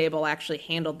Brian Daboll actually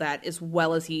handled that as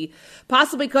well as he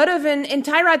possibly could have. And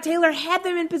Tyrod Taylor had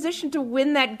them in position to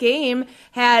win that game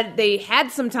had they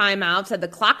had some timeouts, had the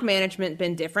clock management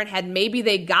been different, had maybe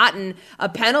they gotten a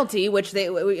penalty, which they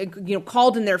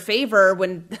called in their favor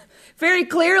when very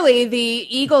clearly the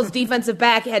Eagles defensive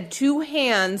back had 2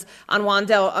 hands on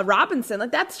Wan'Dale Robinson.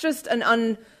 That's just an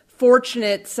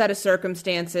unfortunate set of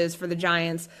circumstances for the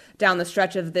Giants down the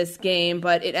stretch of this game,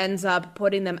 but it ends up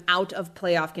putting them out of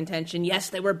playoff contention. Yes,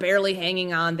 they were barely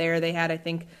hanging on there. They had, I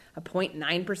think, a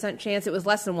 0.9% chance. It was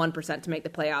less than 1% to make the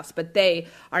playoffs, but they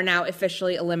are now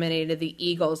officially eliminated. The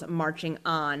Eagles marching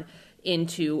on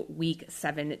into Week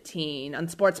 17.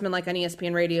 Unsportsmanlike on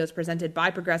ESPN Radio is presented by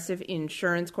Progressive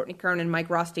Insurance. Courtney Kern and Mike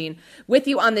Rothstein with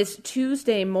you on this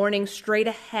Tuesday morning. Straight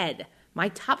ahead, my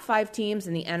top 5 teams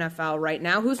in the NFL right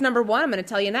now. Who's number 1? I'm going to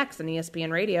tell you next on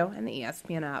ESPN Radio and the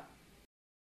ESPN app.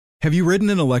 Have you ridden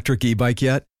an electric e-bike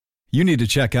yet? You need to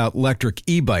check out Lectric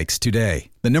e-bikes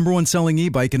today, the #1 selling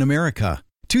e-bike in America.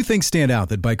 Two things stand out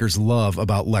that bikers love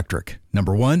about Lectric.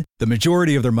 Number one, the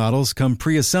majority of their models come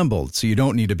pre-assembled, so you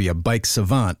don't need to be a bike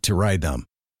savant to ride them.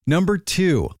 Number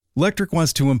two, Lectric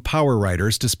wants to empower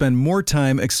riders to spend more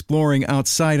time exploring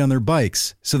outside on their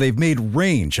bikes, so they've made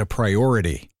range a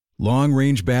priority.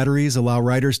 Long-range batteries allow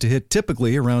riders to hit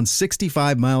typically around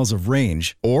 65 miles of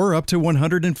range, or up to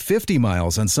 150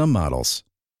 miles on some models.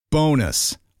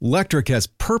 Bonus, Lectric has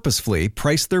purposefully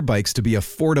priced their bikes to be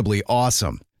affordably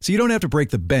awesome, so you don't have to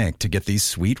break the bank to get these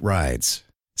sweet rides.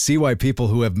 See why people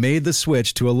who have made the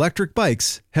switch to electric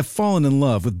bikes have fallen in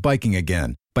love with biking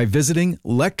again by visiting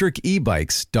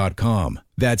lectricebikes.com.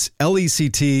 That's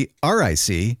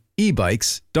LECTRIC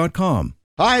ebikes.com.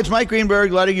 Hi, it's Mike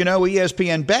Greenberg letting you know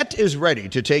ESPN Bet is ready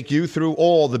to take you through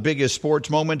all the biggest sports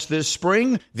moments this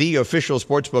spring. The official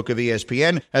sportsbook of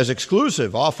ESPN has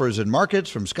exclusive offers and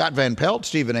markets from Scott Van Pelt,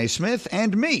 Stephen A. Smith,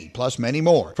 and me, plus many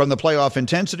more. From the playoff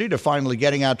intensity to finally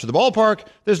getting out to the ballpark,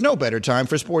 there's no better time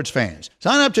for sports fans.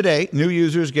 Sign up today. New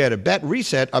users get a bet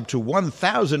reset up to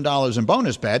 $1,000 in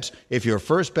bonus bets if your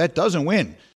first bet doesn't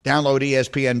win. Download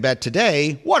ESPN Bet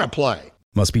today. What a play.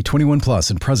 Must be 21 plus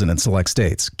and present in select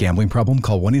states. Gambling problem?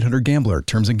 Call 1-800-GAMBLER.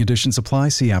 Terms and conditions apply.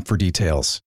 See app for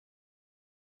details.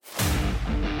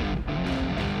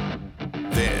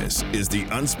 This is the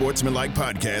Unsportsmanlike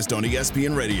Podcast on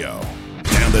ESPN Radio.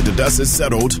 Now that the dust has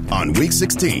settled on Week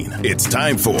 16, it's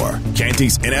time for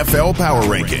Canty's NFL Power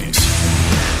Rankings.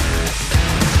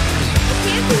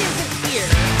 Canty isn't here,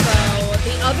 so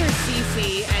the other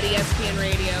CC at ESPN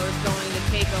Radio is going to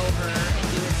take over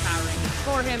and do his power rankings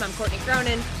for him. I'm Courtney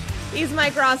Cronin. He's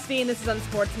Mike Rothstein. This is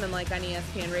Unsportsmanlike on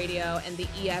ESPN Radio and the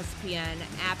ESPN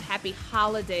app. Happy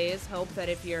holidays. Hope that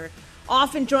if you're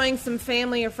off enjoying some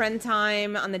family or friend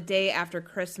time on the day after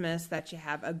Christmas, that you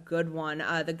have a good one.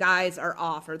 The guys are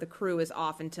off, or the crew is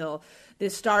off until the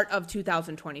start of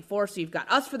 2024. So you've got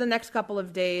us for the next couple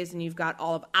of days, and you've got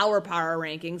all of our power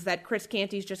rankings that Chris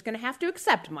Canty's just going to have to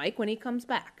accept, Mike, when he comes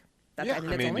back. I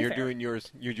mean, you're doing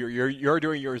yours. You're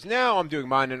doing yours now. I'm doing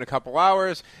mine in a couple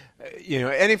hours.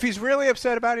 And if he's really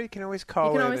upset about it, he can always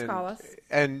call us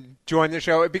and join the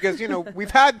show, because you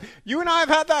and I have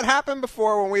had that happen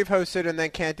before when we've hosted, and then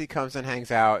Canty comes and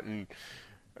hangs out, and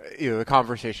the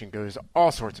conversation goes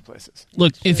all sorts of places.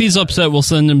 Look, if he's upset, we'll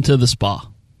send him to the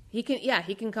spa. He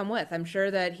can come with. I'm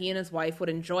sure that he and his wife would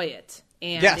enjoy it.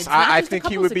 And yes, I think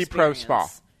he would be pro spa.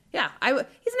 Yeah, he's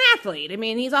an athlete. I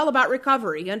mean, he's all about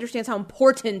recovery. He understands how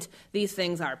important these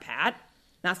things are, Pat.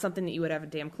 Not something that you would have a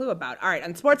damn clue about. All right,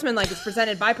 Unsportsmanlike is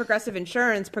presented by Progressive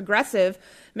Insurance. Progressive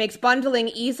makes bundling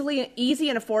easy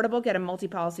and affordable. Get a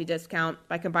multi-policy discount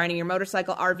by combining your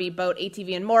motorcycle, RV, boat,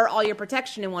 ATV, and more. All your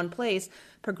protection in one place.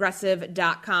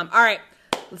 Progressive.com. All right,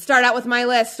 let's start out with my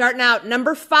list. Starting out,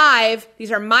 number 5.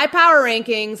 These are my power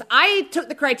rankings. I took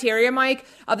the criteria, Mike,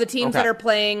 of the teams that are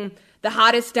playing the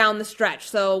hottest down the stretch.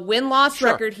 So win-loss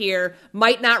record here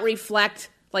might not reflect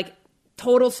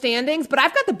total standings, but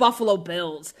I've got the Buffalo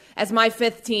Bills as my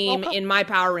 5th team in my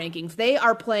power rankings. They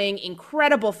are playing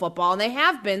incredible football, and they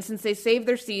have been since they saved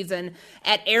their season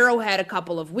at Arrowhead a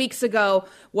couple of weeks ago.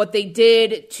 What they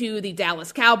did to the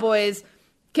Dallas Cowboys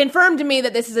confirmed to me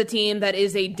that this is a team that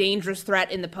is a dangerous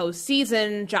threat in the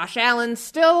postseason. Josh Allen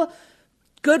still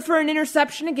good for an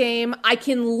interception a game. I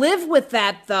can live with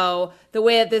that, though, the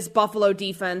way that this Buffalo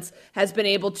defense has been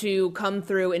able to come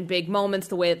through in big moments,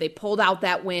 the way that they pulled out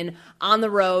that win on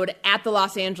the road at the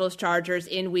Los Angeles Chargers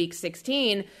in Week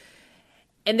 16.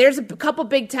 And there's a couple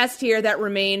big tests here that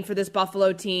remain for this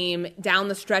Buffalo team down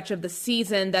the stretch of the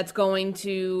season that's going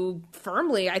to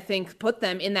firmly, I think, put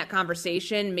them in that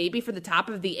conversation, maybe for the top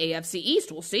of the AFC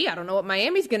East. We'll see. I don't know what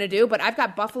Miami's going to do, but I've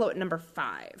got Buffalo at number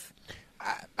 5.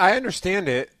 I understand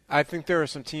it. I think there are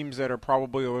some teams that are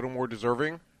probably a little more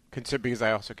deserving, because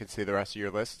I also can see the rest of your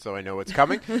list, so I know what's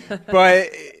coming. But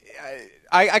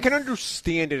I can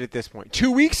understand it at this point.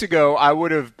 2 weeks ago, I would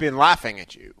have been laughing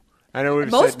at you. And I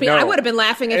would have said no. I would have been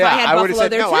laughing if I had Buffalo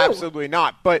there, too. No, absolutely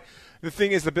not. But the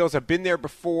thing is, the Bills have been there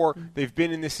before. They've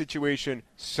been in this situation.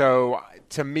 So,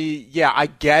 to me, yeah, I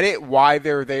get it why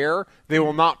they're there. They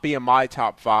will not be in my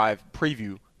top 5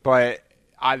 preview, but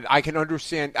I can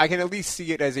understand. I can at least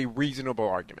see it as a reasonable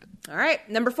argument. All right,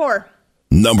 number 4.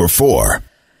 Number 4.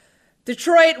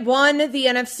 Detroit won the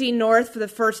NFC North for the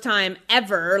first time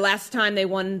ever. Last time they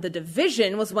won the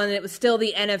division was when it was still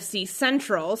the NFC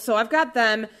Central. So I've got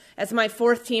them as my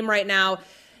 4th team right now.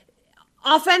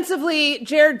 Offensively,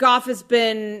 Jared Goff has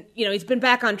been, he's been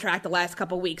back on track the last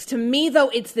couple weeks. To me, though,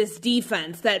 it's this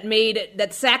defense that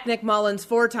sacked Nick Mullins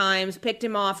 4 times, picked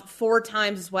him off 4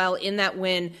 times as well in that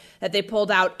win that they pulled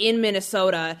out in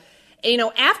Minnesota.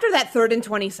 After that 3rd and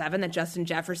 27 that Justin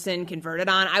Jefferson converted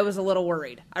on, I was a little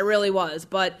worried. I really was.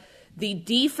 But the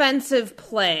defensive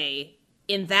play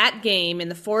in that game in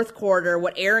the fourth quarter,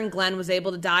 what Aaron Glenn was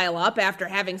able to dial up after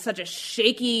having such a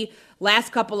shaky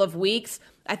last couple of weeks,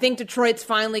 I think Detroit's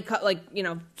finally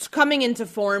coming into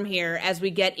form here as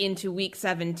we get into Week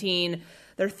 17.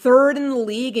 They're 3rd in the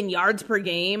league in yards per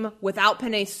game without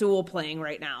Penei Sewell playing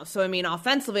right now. So,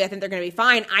 offensively, I think they're going to be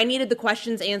fine. I needed the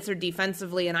questions answered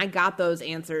defensively, and I got those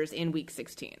answers in Week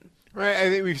 16. Right. I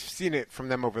think we've seen it from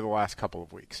them over the last couple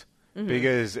of weeks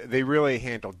because they really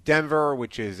handled Denver,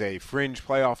 which is a fringe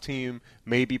playoff team.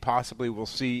 Maybe possibly we'll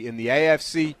see in the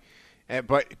AFC,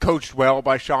 but coached well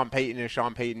by Sean Payton, and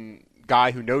Sean Payton,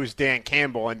 guy who knows Dan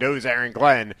Campbell and knows Aaron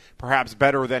Glenn perhaps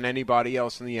better than anybody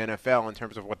else in the NFL in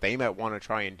terms of what they might want to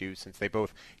try and do since they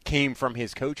both came from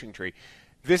his coaching tree.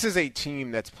 This is a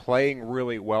team that's playing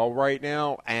really well right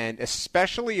now, and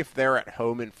especially if they're at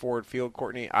home in Ford Field,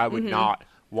 Courtney, I would not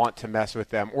want to mess with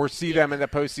them or see them in the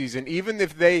postseason, even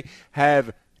if they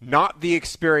have not the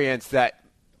experience that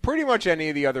pretty much any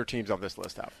of the other teams on this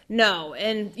list have. No,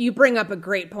 and you bring up a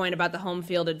great point about the home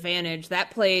field advantage.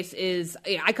 That place is,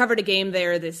 I covered a game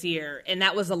there this year, and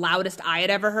that was the loudest I had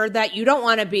ever heard that. You don't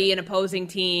want to be an opposing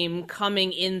team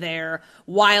coming in there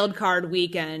wild card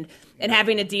weekend and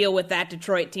having to deal with that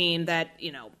Detroit team that,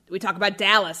 we talk about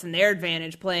Dallas and their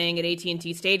advantage playing at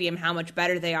AT&T Stadium, how much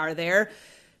better they are there.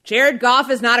 Jared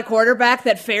Goff is not a quarterback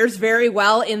that fares very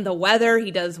well in the weather. He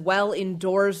does well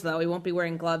indoors, though. He won't be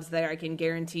wearing gloves there, I can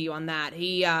guarantee you on that.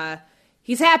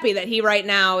 He's happy that he right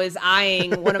now is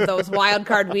eyeing one of those wild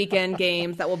card weekend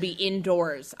games that will be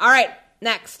indoors. All right,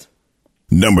 next.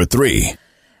 Number 3.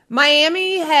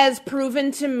 Miami has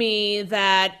proven to me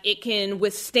that it can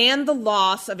withstand the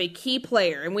loss of a key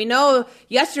player. And we know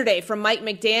yesterday from Mike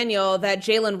McDaniel that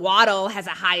Jalen Waddle has a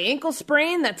high ankle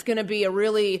sprain. That's going to be a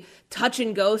really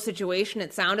touch-and-go situation,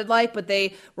 it sounded like. But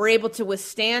they were able to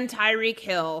withstand Tyreek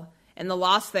Hill and the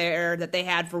loss there that they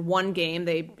had for one game.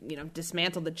 They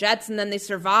dismantled the Jets, and then they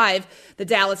survive the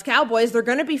Dallas Cowboys. They're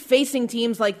going to be facing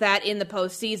teams like that in the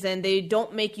postseason. They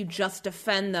don't make you just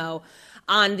defend, though,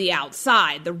 on the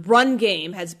outside. The run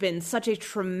game has been such a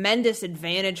tremendous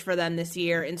advantage for them this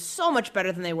year and so much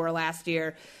better than they were last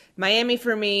year. Miami,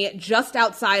 for me, just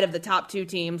outside of the top 2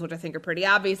 teams, which I think are pretty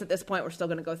obvious at this point. We're still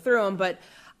going to go through them, but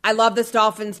I love this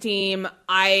Dolphins team.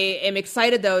 I am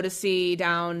excited, though, to see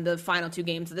down the final 2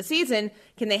 games of the season.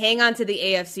 Can they hang on to the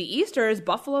AFC East, or is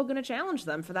Buffalo going to challenge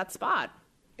them for that spot?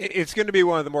 It's going to be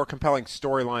one of the more compelling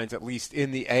storylines, at least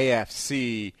in the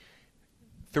AFC,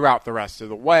 throughout the rest of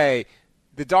the way.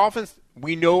 The Dolphins,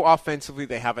 we know offensively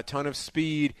they have a ton of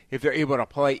speed. If they're able to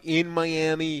play in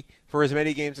Miami for as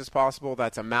many games as possible,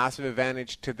 that's a massive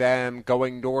advantage to them.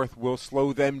 Going north will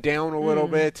slow them down a little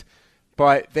bit.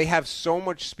 But they have so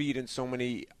much speed and so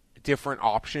many different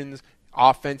options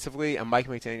offensively, and Mike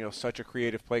McDaniel is such a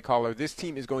creative play caller. This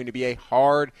team is going to be a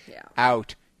hard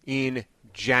out in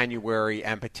January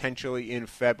and potentially in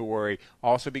February,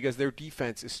 also because their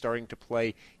defense is starting to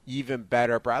play even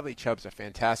better. Bradley Chubb's a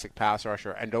fantastic pass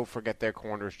rusher, and don't forget their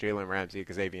corners, Jalen Ramsey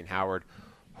and Xavier Howard.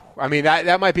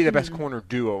 That might be the best corner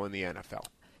duo in the NFL.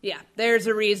 Yeah, there's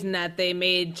a reason that they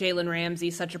made Jalen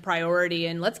Ramsey such a priority,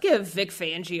 and let's give Vic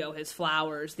Fangio his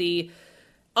flowers. The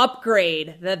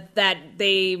upgrade that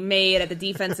they made at the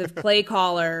defensive play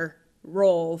caller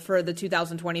role for the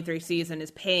 2023 season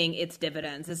is paying its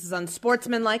dividends. This is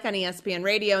Unsportsmanlike on ESPN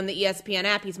Radio and the ESPN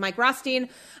app. He's Mike Rothstein.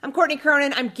 I'm Courtney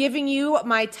Cronin. I'm giving you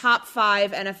my top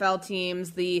 5 NFL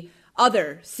teams, the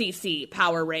other CC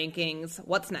power rankings.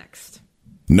 What's next?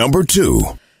 Number 2.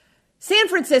 San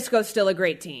Francisco's still a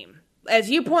great team. As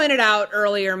you pointed out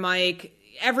earlier, Mike,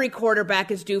 every quarterback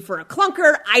is due for a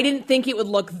clunker. I didn't think it would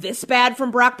look this bad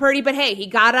from Brock Purdy, but hey, he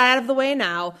got it out of the way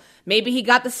now. Maybe he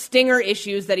got the stinger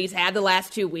issues that he's had the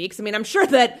last 2 weeks. I'm sure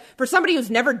that for somebody who's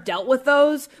never dealt with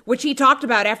those, which he talked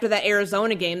about after that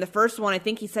Arizona game, the first one I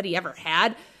think he said he ever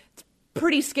had, it's a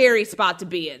pretty scary spot to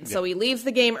be in. Yeah. So he leaves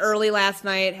the game early last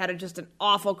night, had just an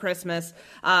awful Christmas,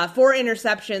 4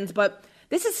 interceptions, but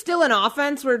this is still an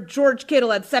offense where George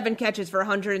Kittle had 7 catches for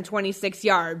 126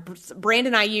 yards.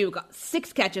 Brandon Ayuk,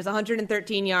 6 catches,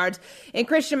 113 yards. And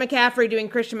Christian McCaffrey doing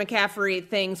Christian McCaffrey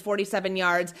things, 47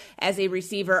 yards as a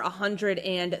receiver,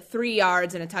 103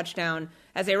 yards and a touchdown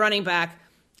as a running back.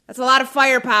 That's a lot of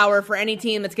firepower for any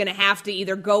team that's going to have to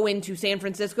either go into San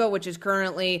Francisco, which is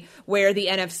currently where the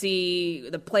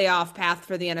playoff path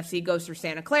for the NFC goes through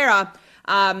Santa Clara.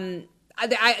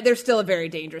 They're still a very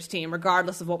dangerous team,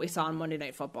 regardless of what we saw on Monday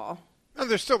Night Football. No,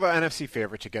 they're still the NFC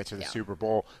favorite to get to the Super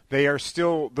Bowl. They are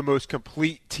still the most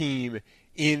complete team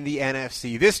in the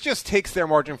NFC. This just takes their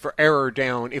margin for error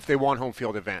down if they want home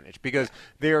field advantage, because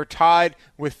they are tied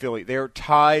with Philly. They are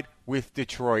tied with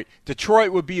Detroit.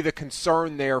 Detroit would be the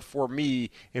concern there for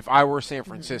me if I were San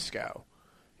Francisco.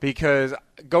 Because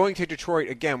going to Detroit,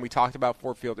 again, we talked about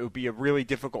Ford Field, it would be a really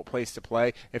difficult place to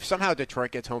play. If somehow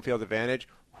Detroit gets home field advantage,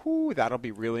 that'll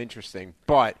be really interesting.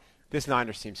 But this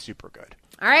Niners team's super good.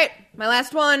 All right, my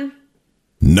last one.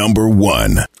 Number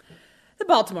 1. The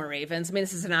Baltimore Ravens. I mean,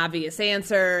 this is an obvious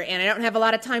answer, and I don't have a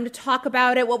lot of time to talk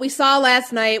about it. What we saw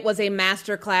last night was a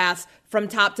masterclass from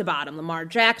top to bottom. Lamar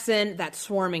Jackson, that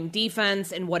swarming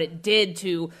defense, and what it did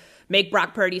to make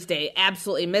Brock Purdy's day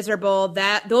absolutely miserable.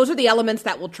 Those are the elements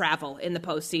that will travel in the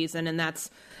postseason, and that's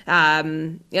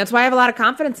why I have a lot of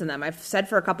confidence in them. I've said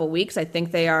for a couple weeks, I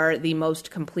think they are the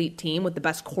most complete team with the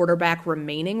best quarterback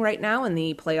remaining right now in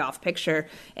the playoff picture,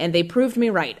 and they proved me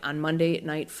right on Monday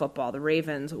Night Football. The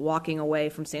Ravens walking away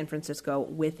from San Francisco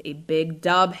with a big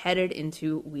dub headed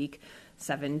into Week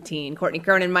 17. Courtney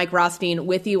Cronin, Mike Rothstein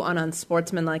with you on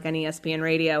Unsportsmanlike on ESPN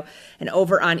Radio and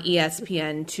over on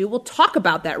ESPN2. We'll talk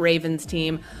about that Ravens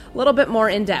team a little bit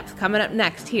more in depth coming up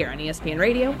next here on ESPN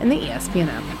Radio and the ESPN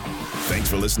app.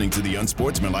 Thanks for listening to the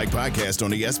Unsportsmanlike podcast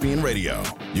on ESPN Radio.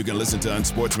 You can listen to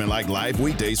Unsportsmanlike live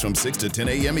weekdays from 6 to 10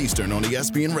 a.m. Eastern on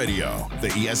ESPN Radio, the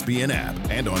ESPN app,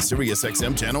 and on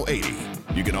SiriusXM Channel 80.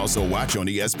 You can also watch on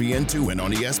ESPN2 and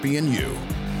on ESPNU.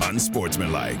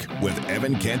 Unsportsmanlike with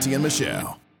Evan, Canty, and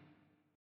Michelle.